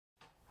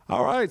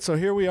All right, so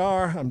here we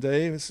are. I'm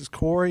Dave. This is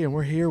Corey, and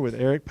we're here with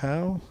Eric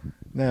Powell.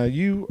 Now,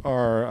 you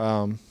are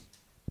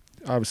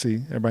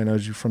obviously everybody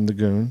knows you from the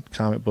Goon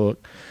comic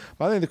book.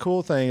 But I think the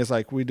cool thing is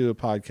like we do a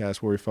podcast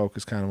where we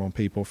focus kind of on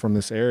people from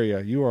this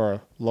area. You are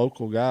a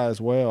local guy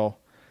as well.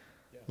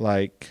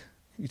 Like,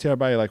 you tell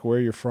everybody like where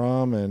you're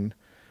from, and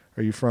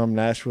are you from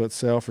Nashville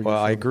itself? Or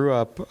Well, I grew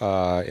up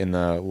in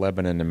the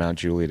Lebanon and Mount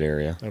Juliet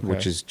area, Okay.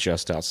 which is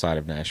just outside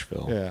of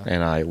Nashville. Yeah.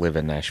 And I live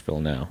in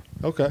Nashville now.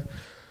 Okay.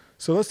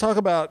 So let's talk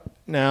about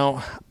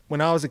now.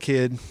 When I was a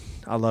kid,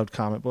 I loved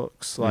comic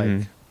books, like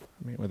I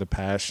mean, with a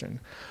passion.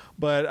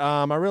 But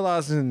I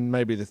realized in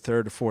maybe the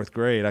third or fourth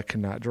grade, I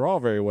could not draw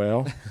very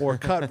well or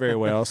cut very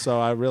well.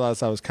 So I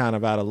realized I was kind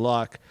of out of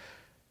luck.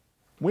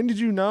 When did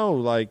you know,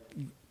 like,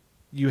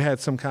 you had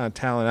some kind of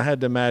talent? I had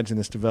to imagine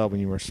this developed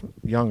when you were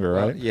younger,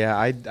 right? Yeah,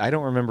 I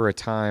don't remember a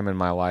time in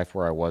my life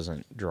where I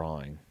wasn't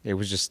drawing. It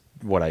was just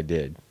what I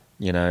did.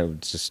 You know,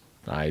 it's just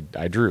I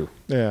drew.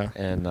 Yeah.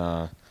 And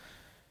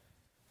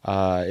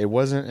it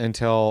wasn't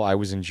until I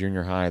was in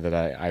junior high that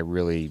I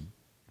really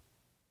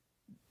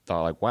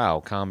thought, like, wow,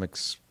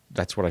 comics,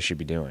 that's what I should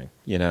be doing,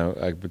 you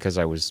know, because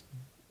I was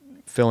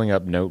filling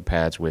up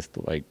notepads with,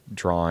 like,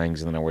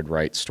 drawings, and then I would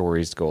write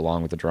stories to go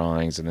along with the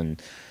drawings, and then,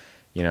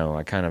 you know,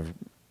 I kind of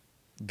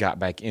got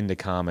back into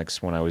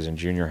comics when I was in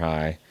junior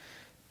high,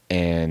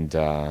 and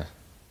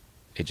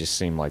it just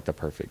seemed like the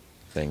perfect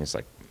thing. It's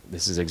like,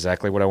 this is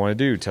exactly what I want to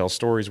do, tell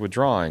stories with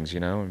drawings,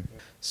 you know?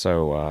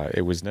 So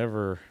it was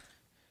never...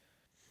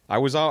 I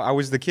was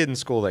the kid in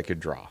school that could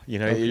draw. You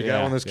know, you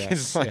got one of those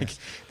kids like,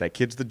 that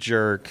kid's the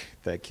jerk,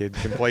 that kid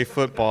can play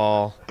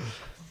football,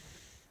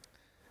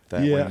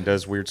 that one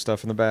does weird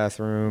stuff in the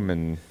bathroom,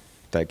 and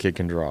that kid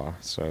can draw.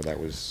 So that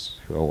was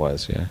who I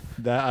was, yeah.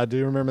 That I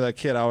do remember that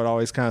kid. I would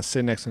always kind of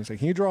sit next to him and say,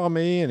 "Can you draw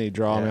me?" And he'd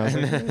draw me. I was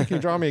like, "Can you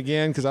draw me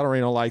again?" Because I don't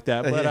really like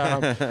that.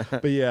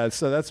 But but yeah,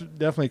 so that's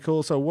definitely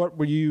cool. So what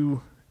were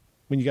you,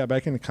 when you got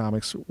back into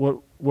comics,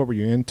 what were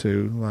you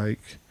into?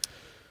 Like,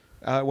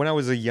 when I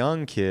was a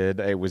young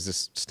kid, it was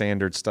this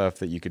standard stuff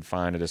that you could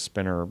find at a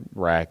spinner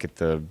rack at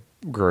the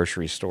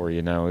grocery store.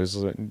 You know, it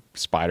was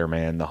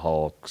Spider-Man, the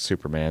Hulk,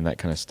 Superman, that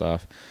kind of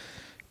stuff.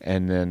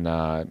 And then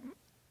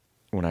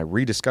when I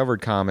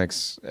rediscovered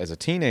comics as a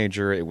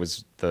teenager, it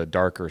was the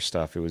darker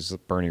stuff. It was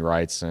Bernie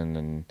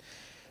Wrightson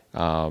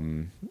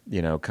and,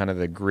 you know, kind of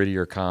the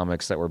grittier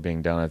comics that were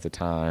being done at the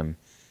time.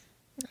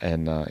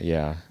 And,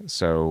 yeah,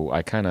 so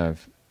I kind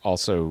of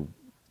also,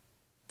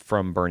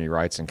 from Bernie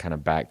Wrightson, kind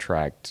of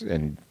backtracked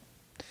and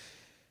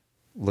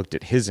looked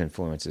at his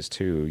influences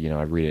too. You know,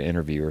 I'd read an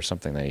interview or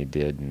something that he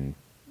did, and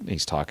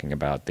he's talking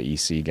about the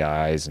EC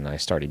guys, and I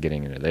started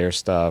getting into their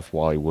stuff,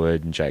 Wally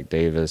Wood and Jack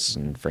Davis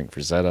and Frank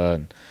Frazetta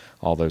and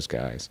all those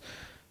guys.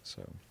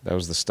 So that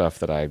was the stuff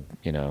that I,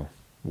 you know,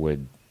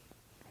 would,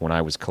 when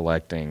I was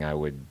collecting, I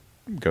would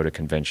go to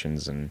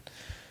conventions and,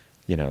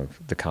 you know,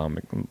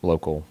 the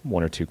local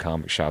one or two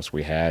comic shops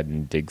we had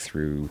and dig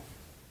through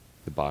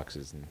the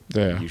boxes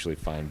and usually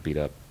find beat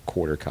up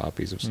quarter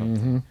copies of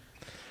something.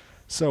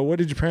 So what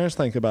did your parents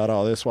think about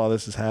all this while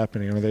this is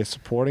happening? Are they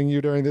supporting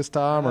you during this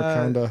time, or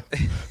kind of?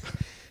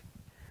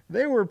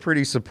 They were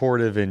pretty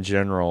supportive in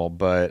general,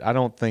 but I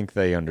don't think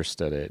they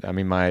understood it. I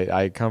mean,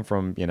 I come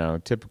from, you know,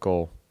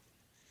 typical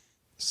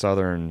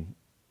Southern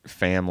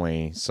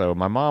family, so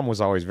my mom was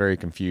always very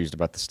confused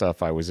about the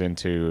stuff I was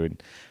into,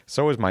 and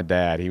so was my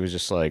dad. He was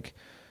just like,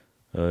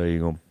 you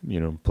gonna, you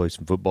know, play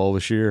some football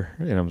this year?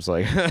 And I was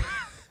like,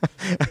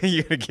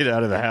 you gonna get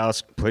out of the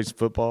house, play some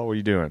football? What are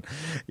you doing?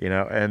 You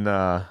know,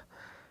 and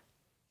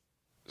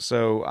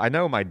so I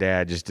know my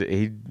dad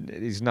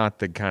he's not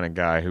the kind of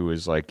guy who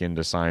is like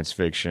into science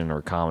fiction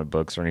or comic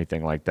books or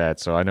anything like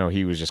that. So I know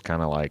he was just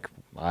kind of like,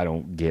 I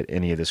don't get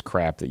any of this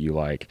crap that you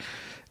like.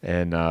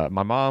 And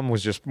my mom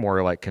was just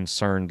more like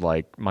concerned,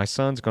 like, my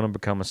son's going to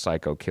become a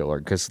psycho killer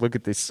because look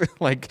at this,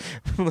 like,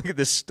 look at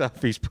this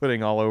stuff he's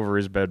putting all over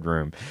his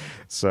bedroom.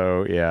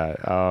 So yeah,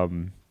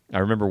 I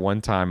remember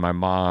one time my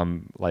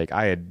mom, like,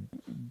 I had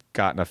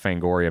gotten a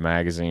Fangoria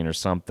magazine or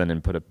something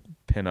and put a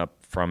pin up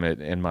from it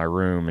in my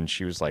room, and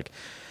she was like,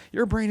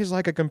 your brain is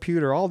like a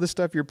computer, all this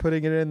stuff you're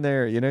putting it in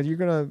there, you know, you're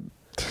gonna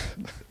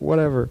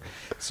whatever.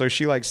 So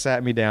she like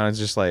sat me down and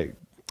just like,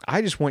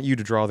 I just want you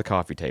to draw the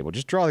coffee table,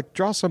 just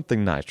draw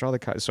something nice,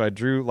 so I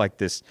drew like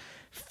this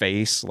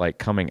face like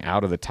coming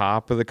out of the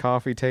top of the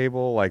coffee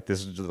table, like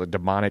this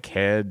demonic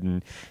head,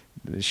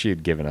 and she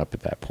had given up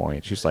at that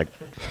point. She was like,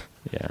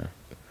 yeah.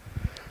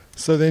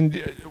 So then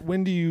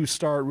when do you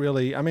start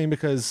really, I mean,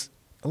 because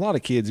a lot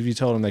of kids, if you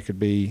told them they could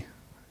be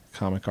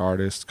comic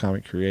artist,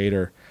 comic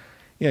creator,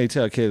 you know, you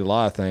tell a kid a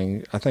lot of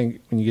things. I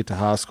think when you get to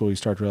high school, you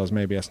start to realize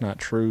maybe that's not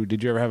true.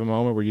 Did you ever have a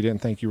moment where you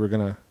didn't think you were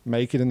going to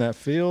make it in that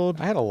field?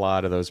 I had a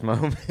lot of those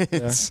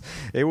moments.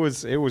 Yeah. It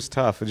was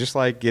tough. Just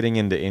like getting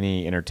into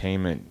any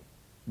entertainment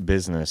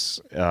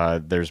business,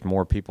 there's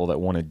more people that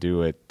want to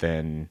do it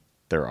than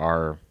there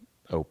are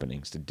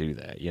openings to do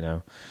that, you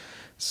know?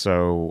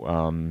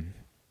 So,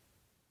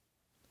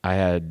 I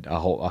had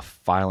a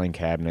filing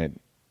cabinet,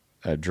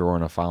 a drawer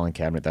in a filing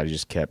cabinet that I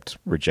just kept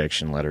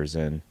rejection letters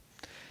in.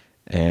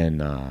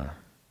 And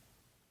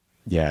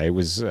yeah, it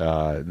was.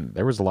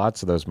 There was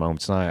lots of those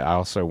moments, and I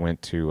also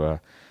went to.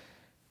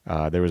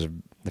 There was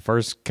the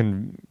first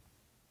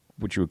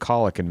what you would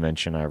call a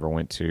convention I ever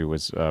went to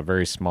was a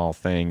very small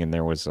thing, and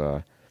there was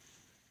a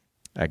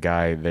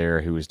guy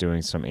there who was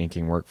doing some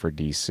inking work for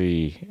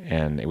DC,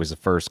 and it was the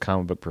first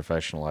comic book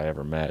professional I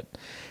ever met.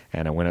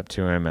 And I went up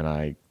to him and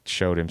I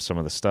showed him some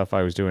of the stuff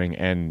I was doing,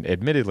 and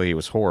admittedly it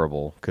was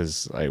horrible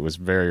because it was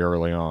very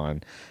early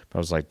on. But I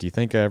was like, "Do you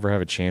think I ever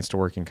have a chance to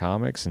work in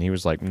comics?" And he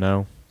was like,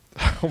 "No."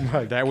 Oh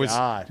my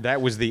God.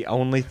 That was the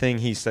only thing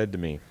he said to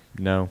me.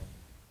 No.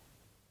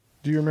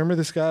 Do you remember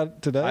this guy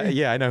today?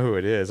 Yeah, I know who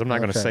it is. I'm not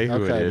going to say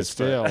who it is. But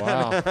still,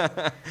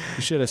 wow.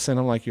 You should have sent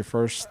him like your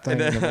first thing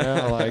in the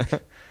mail.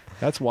 Like,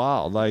 that's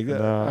wild. Like,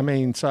 I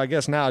mean, so I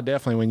guess now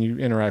definitely when you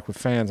interact with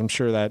fans, I'm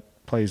sure that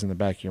plays in the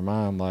back of your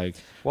mind. Like,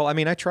 well, I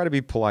mean, I try to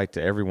be polite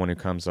to everyone who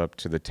comes up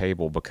to the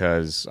table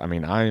because, I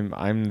mean,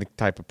 I'm the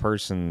type of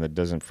person that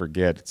doesn't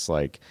forget. It's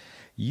like,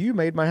 you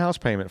made my house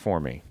payment for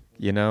me.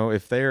 You know,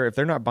 if they're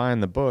not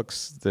buying the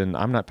books, then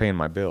I'm not paying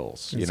my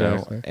bills. You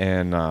know,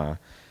 and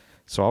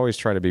so I always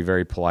try to be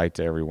very polite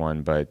to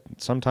everyone, but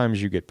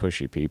sometimes you get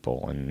pushy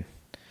people, and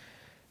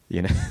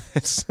you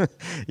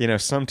know,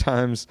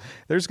 sometimes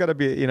there's got to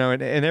be, you know,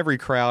 in every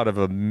crowd of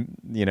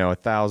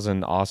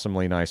 1,000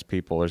 awesomely nice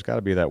people, there's got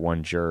to be that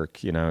one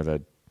jerk, you know,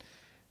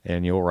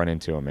 and you'll run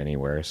into them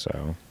anywhere.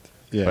 So,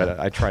 yeah.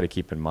 But I try to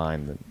keep in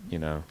mind that, you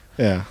know,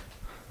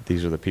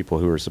 these are the people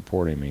who are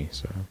supporting me.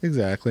 So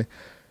exactly.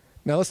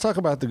 Now let's talk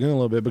about the Goon a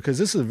little bit, because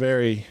this is a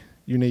very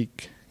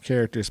unique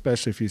character,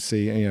 especially if you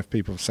see, and if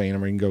people have seen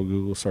him, or you can go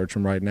Google search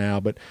him right now,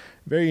 but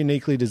very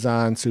uniquely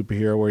designed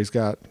superhero where he's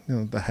got, you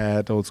know, the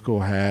hat, the old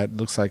school hat,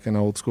 looks like an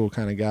old school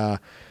kind of guy.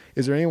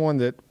 Is there anyone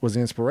that was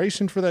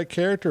inspiration for that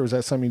character, or was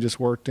that something you just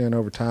worked in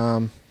over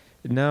time?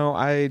 No,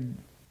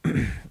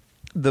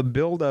 the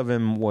build of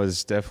him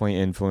was definitely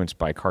influenced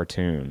by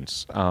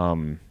cartoons.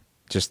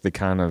 Just the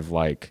kind of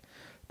like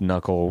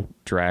knuckle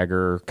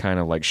dragger, kind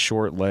of like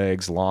short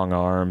legs, long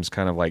arms,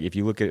 kind of like if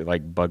you look at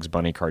like Bugs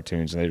Bunny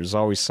cartoons, and there's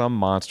always some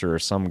monster or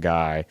some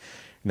guy,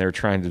 and they're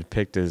trying to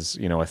depict as,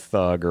 you know, a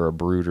thug or a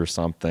brute or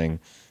something,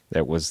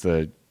 that was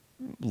the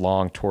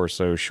long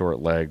torso,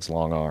 short legs,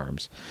 long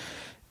arms.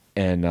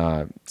 And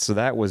so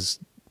that was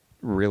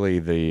really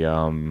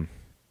the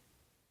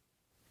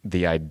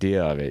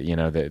idea of it, you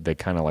know, the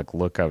kind of like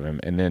look of him.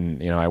 And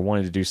then, you know, I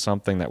wanted to do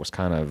something that was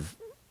kind of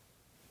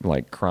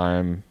like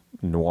crime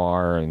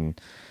noir and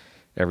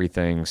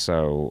everything,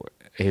 so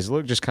his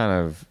look just kind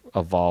of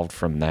evolved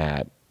from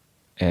that.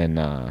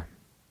 And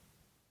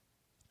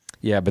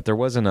yeah, but there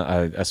wasn't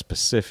a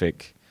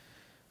specific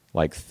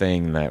like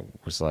thing that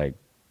was like,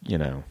 you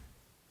know,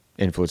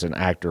 influence an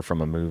actor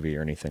from a movie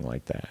or anything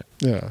like that.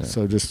 Yeah,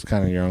 so just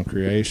kind of your own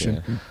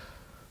creation. Yeah.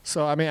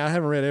 So I mean, I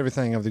haven't read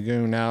everything of the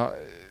Goon. Now,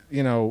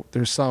 you know,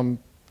 there's some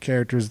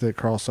characters that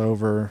cross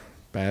over,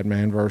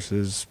 Batman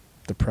versus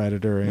the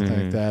Predator or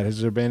anything like that.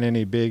 Has there been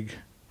any big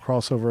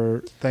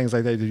crossover things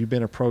like that you've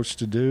been approached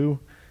to do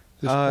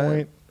at this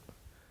point?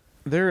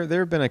 There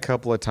have been a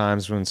couple of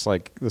times when it's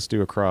like, let's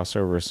do a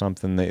crossover or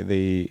something.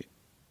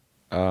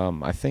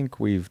 I think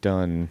we've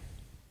done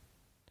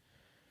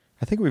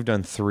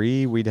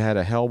 3. We'd had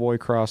a Hellboy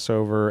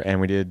crossover, and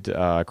we did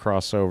a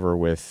crossover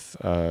with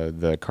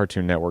the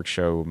Cartoon Network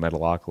show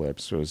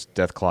Metalocalypse. It was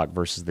Death Clock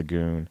versus the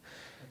Goon.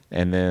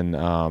 And then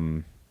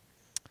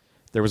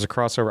there was a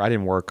crossover I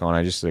didn't work on.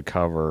 I just did a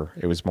cover.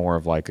 It was more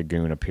of like a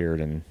Goon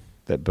appeared in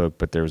that book,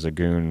 but there was a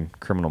Goon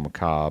Criminal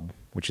Macabre,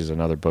 which is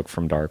another book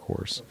from Dark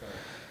Horse.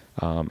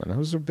 And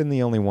those have been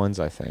the only ones,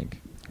 I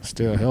think.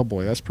 Still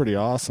Hellboy, that's pretty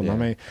awesome. Yeah. I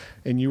mean,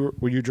 and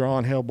were you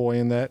drawing Hellboy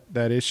in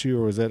that issue,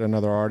 or was that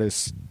another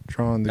artist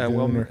drawing the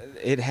Goon? Well,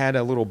 it had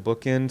a little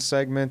bookend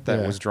segment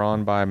that was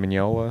drawn by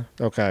Mignola.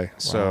 Okay.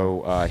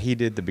 So he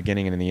did the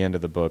beginning and the end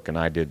of the book, and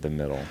I did the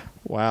middle.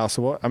 Wow.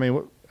 So what? I mean,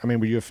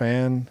 were you a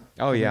fan?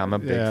 Oh yeah, I'm a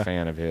big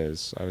fan of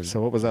his.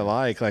 So what was that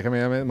like? Like, I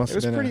mean, it must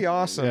have been pretty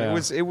awesome. Yeah.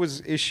 It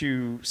was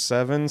issue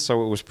 7,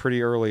 so it was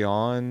pretty early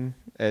on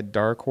at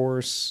Dark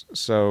Horse.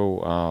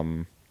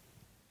 So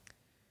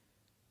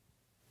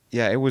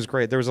yeah, it was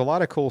great. There was a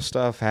lot of cool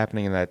stuff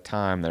happening in that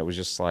time that was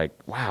just like,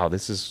 wow,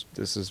 this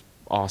is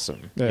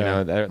awesome. Yeah.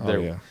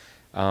 You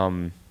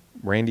know,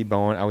 Randy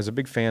Bowen. I was a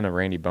big fan of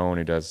Randy Bowen,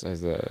 who has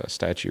a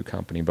statue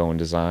company, Bowen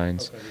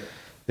Designs. Okay, yeah.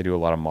 They do a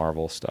lot of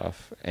Marvel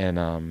stuff,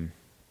 and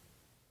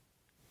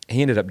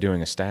he ended up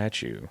doing a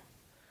statue.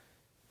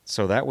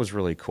 So that was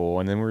really cool.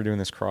 And then we were doing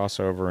this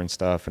crossover and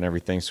stuff and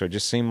everything. So it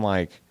just seemed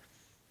like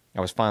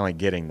I was finally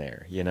getting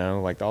there, you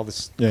know, like all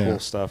this cool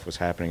stuff was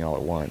happening all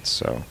at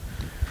once.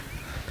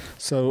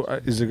 So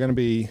is there going to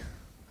be,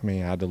 I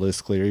mean,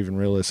 idealistically or even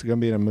realistically,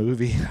 going to be a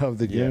movie of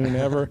the Goon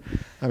ever?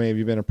 I mean, have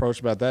you been approached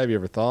about that? Have you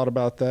ever thought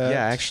about that?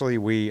 Yeah, actually,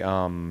 we it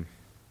got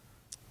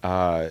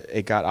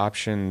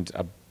optioned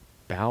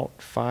about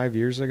 5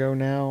 years ago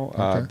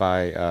now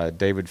by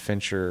David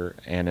Fincher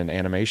and an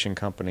animation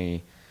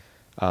company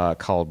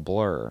called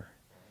Blur.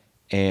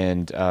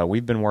 And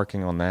we've been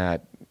working on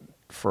that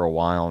for a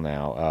while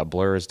now.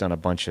 Blur has done a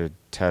bunch of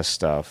test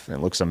stuff, and it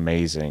looks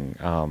amazing.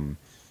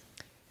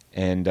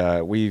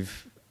 And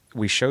we've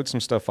we showed some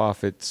stuff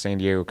off at San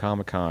Diego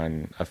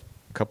Comic-Con a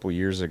couple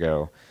years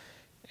ago,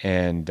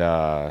 and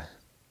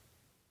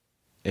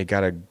it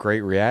got a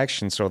great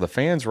reaction. So the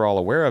fans were all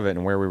aware of it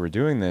and where we were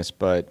doing this.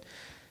 But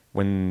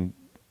when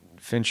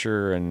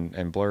Fincher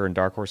and Blur and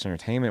Dark Horse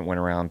Entertainment went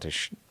around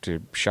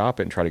to shop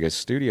it and try to get a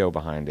studio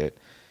behind it,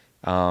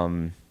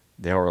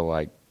 they were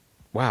like,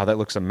 "Wow, that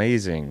looks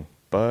amazing,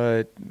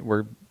 but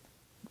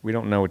we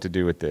don't know what to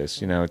do with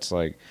this." You know, it's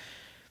like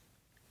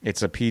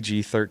it's a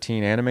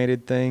PG-13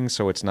 animated thing,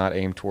 so it's not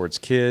aimed towards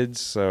kids.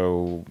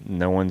 So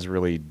no one's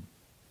really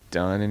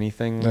done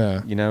anything,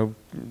 you know,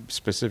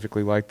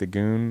 specifically like the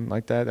Goon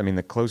like that. I mean,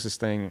 the closest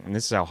thing, and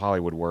this is how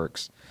Hollywood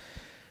works,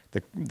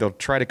 they'll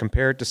try to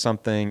compare it to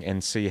something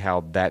and see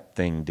how that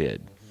thing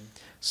did.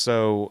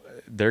 So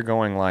they're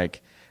going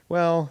like,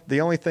 well, the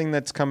only thing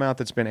that's come out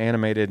that's been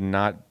animated and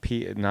not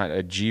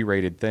a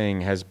G-rated thing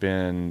has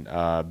been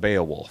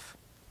Beowulf.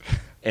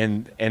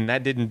 And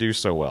that didn't do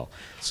so well.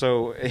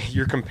 So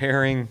you're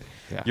comparing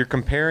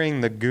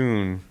the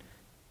Goon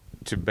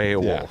to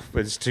Beowulf,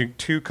 but it's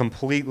two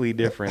completely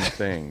different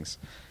things.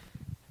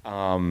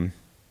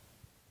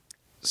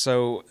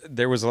 So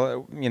there was,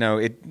 you know,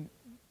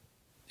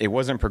 it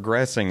wasn't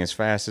progressing as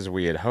fast as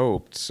we had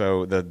hoped.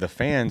 So the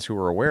fans who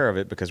were aware of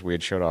it, because we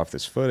had showed off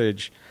this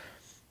footage,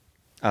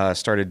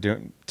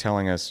 started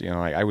telling us, you know,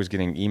 like I was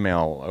getting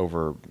email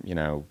over, you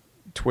know,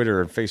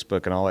 Twitter and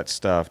Facebook and all that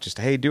stuff, just,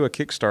 hey, do a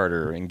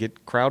Kickstarter and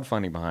get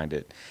crowdfunding behind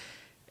it.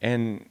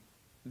 And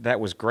that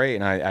was great,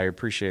 and I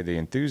appreciate the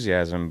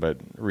enthusiasm, but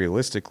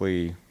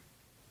realistically,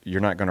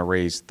 you're not going to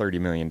raise $30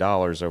 million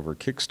over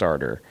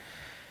Kickstarter.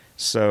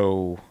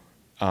 So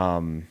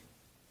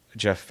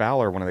Jeff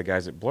Fowler, one of the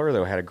guys at Blur,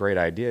 though, had a great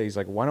idea. He's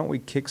like, why don't we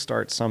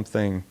kickstart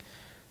something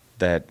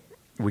that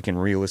we can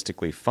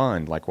realistically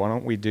fund? Like, why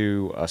don't we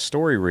do a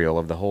story reel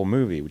of the whole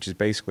movie, which is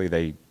basically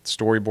they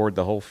storyboard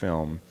the whole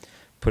film,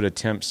 put a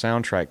temp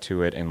soundtrack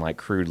to it, and like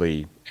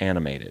crudely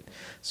animate it.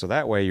 So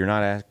that way you're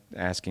not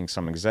asking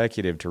some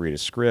executive to read a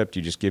script.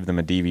 You just give them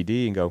a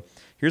DVD and go,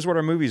 here's what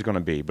our movie's going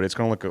to be, but it's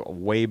going to look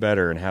way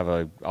better and have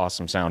an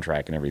awesome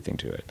soundtrack and everything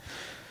to it.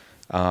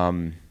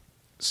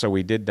 So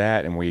we did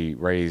that, and we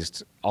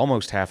raised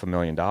almost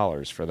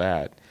 $500,000 for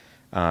that.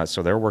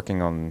 So they're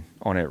working on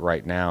it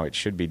right now. It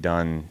should be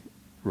done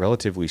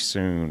relatively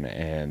soon,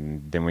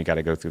 and then we got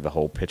to go through the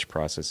whole pitch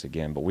process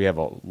again. But we have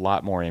a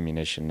lot more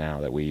ammunition now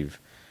that we've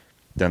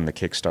done the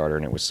Kickstarter,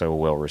 and it was so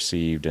well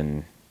received,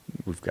 and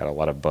we've got a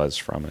lot of buzz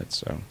from it.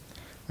 So,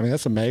 I mean,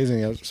 that's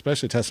amazing,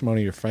 especially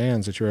testimony of your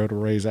fans that you're able to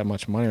raise that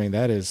much money. I mean,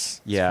 that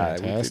is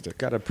fantastic. We've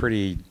got a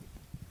pretty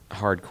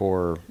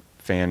hardcore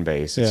fan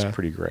base. It's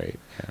pretty great.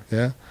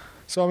 Yeah.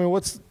 So, I mean,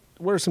 what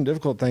are some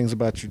difficult things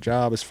about your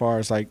job as far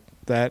as like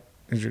that,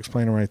 as you're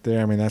explaining right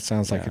there? I mean, that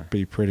sounds like it'd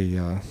be pretty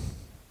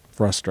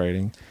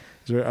frustrating.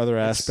 Is there other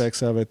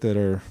aspects of it that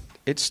are?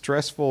 It's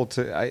stressful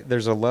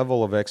there's a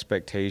level of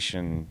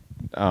expectation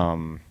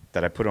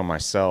that I put on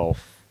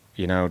myself,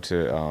 you know,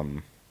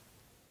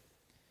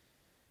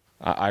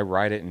 I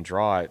write it and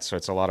draw it, so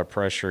it's a lot of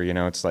pressure, you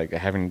know. It's like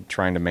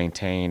trying to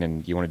maintain,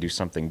 and you want to do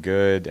something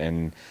good,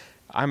 and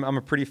I'm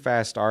a pretty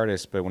fast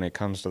artist, but when it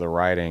comes to the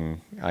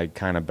writing, I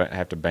kind of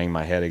have to bang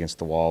my head against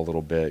the wall a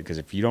little bit, because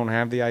if you don't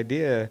have the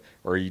idea,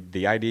 or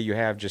the idea you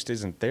have just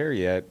isn't there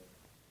yet,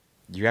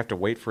 you have to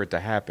wait for it to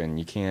happen.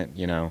 You can't,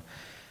 you know,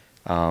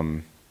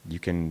 you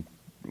can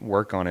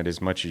work on it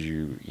as much as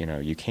you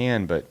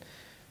can, but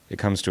it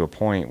comes to a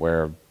point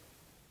where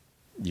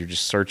you're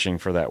just searching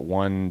for that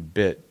one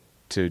bit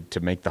to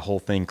make the whole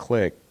thing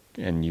click,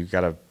 and you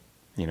gotta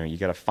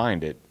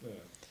find it.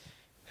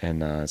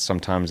 And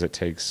sometimes it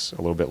takes a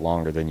little bit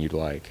longer than you'd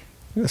like,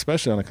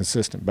 especially on a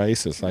consistent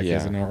basis. Like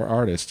as an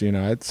artist, you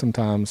know,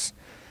 sometimes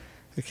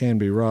it can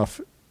be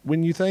rough.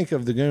 When you think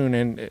of the Goon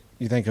and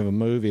you think of a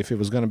movie, if it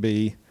was going to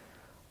be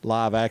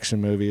live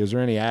action movie, is there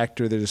any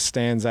actor that just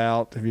stands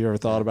out? Have you ever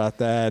thought about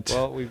that?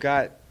 Well, we've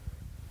got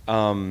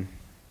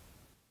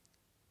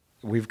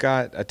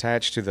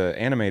attached to the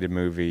animated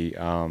movie,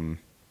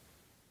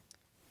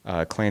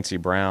 Clancy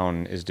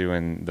Brown is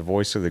doing the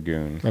voice of the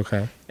Goon.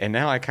 Okay. And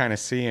now I kind of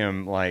see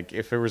him, like,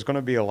 if there was going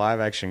to be a live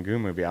action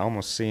Goon movie, I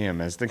almost see him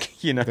as the,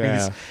 you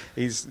know,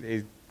 he's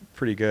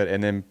pretty good.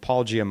 And then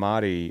Paul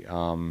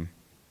Giamatti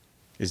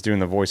is doing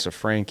the voice of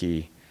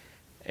Frankie,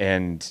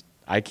 and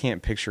I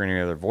can't picture any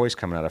other voice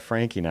coming out of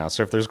Frankie now.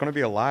 So if there's going to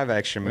be a live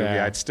action movie,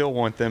 I'd still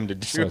want them to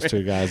do those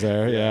two guys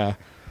there. Yeah.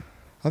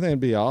 I think it'd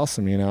be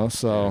awesome, you know.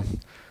 So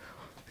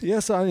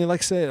yes, like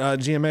I said,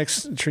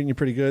 GMX treating you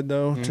pretty good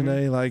though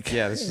today. Like,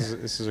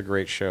 this is a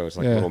great show. It's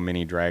like a little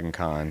mini Dragon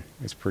Con.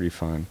 It's pretty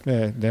fun.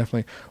 Yeah,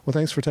 definitely. Well,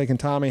 thanks for taking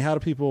time. How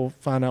do people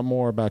find out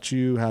more about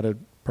you? How to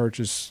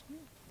purchase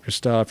your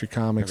stuff, your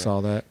comics,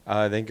 all that?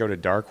 They can go to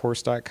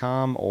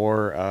darkhorse.com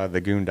or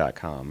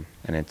thegoon.com,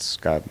 and it's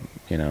got,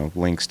 you know,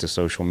 links to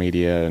social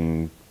media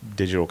and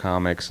digital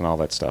comics and all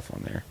that stuff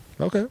on there.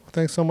 Okay. Well,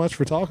 thanks so much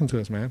for talking to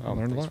us, man.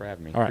 Thanks for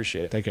having me. All right.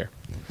 Appreciate it. Take care.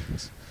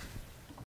 Thanks.